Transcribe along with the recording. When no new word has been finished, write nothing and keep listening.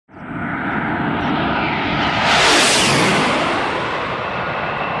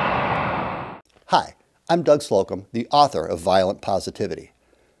I'm Doug Slocum, the author of Violent Positivity.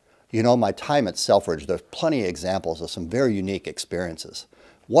 You know, my time at Selfridge, there's plenty of examples of some very unique experiences,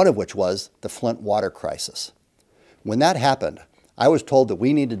 one of which was the Flint water crisis. When that happened, I was told that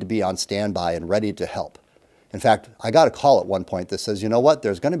we needed to be on standby and ready to help. In fact, I got a call at one point that says, you know what,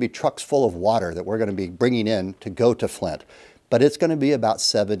 there's going to be trucks full of water that we're going to be bringing in to go to Flint, but it's going to be about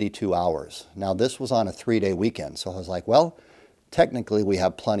 72 hours. Now, this was on a 3-day weekend, so I was like, well, technically we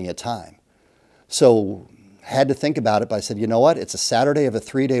have plenty of time. So had to think about it, but I said, you know what, it's a Saturday of a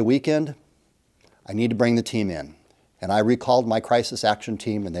 3-day weekend. I need to bring the team in. And I recalled my crisis action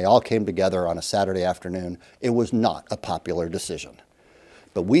team, and they all came together on a Saturday afternoon. It was not a popular decision.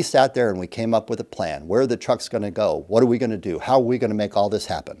 But we sat there and we came up with a plan. Where are the trucks going to go? What are we going to do? How are we going to make all this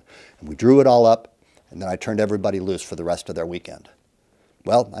happen? And we drew it all up, and then I turned everybody loose for the rest of their weekend.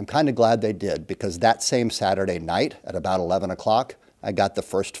 Well, I'm kind of glad they did, because that same Saturday night at about 11 o'clock, I got the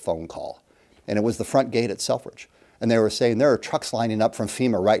first phone call. And it was the front gate at Selfridge. And they were saying, there are trucks lining up from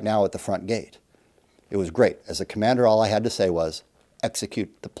FEMA right now at the front gate. It was great. As a commander, all I had to say was,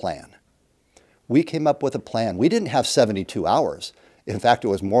 execute the plan. We came up with a plan. We didn't have 72 hours. In fact, it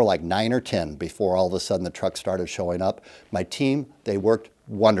was more like 9 or 10 before all of a sudden the trucks started showing up. My team, they worked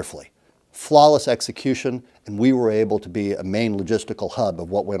wonderfully. Flawless execution, and we were able to be a main logistical hub of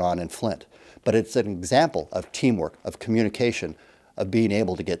what went on in Flint. But it's an example of teamwork, of communication, of being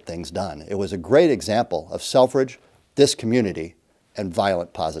able to get things done. It was a great example of Selfridge, this community, and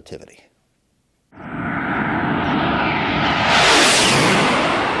violent positivity.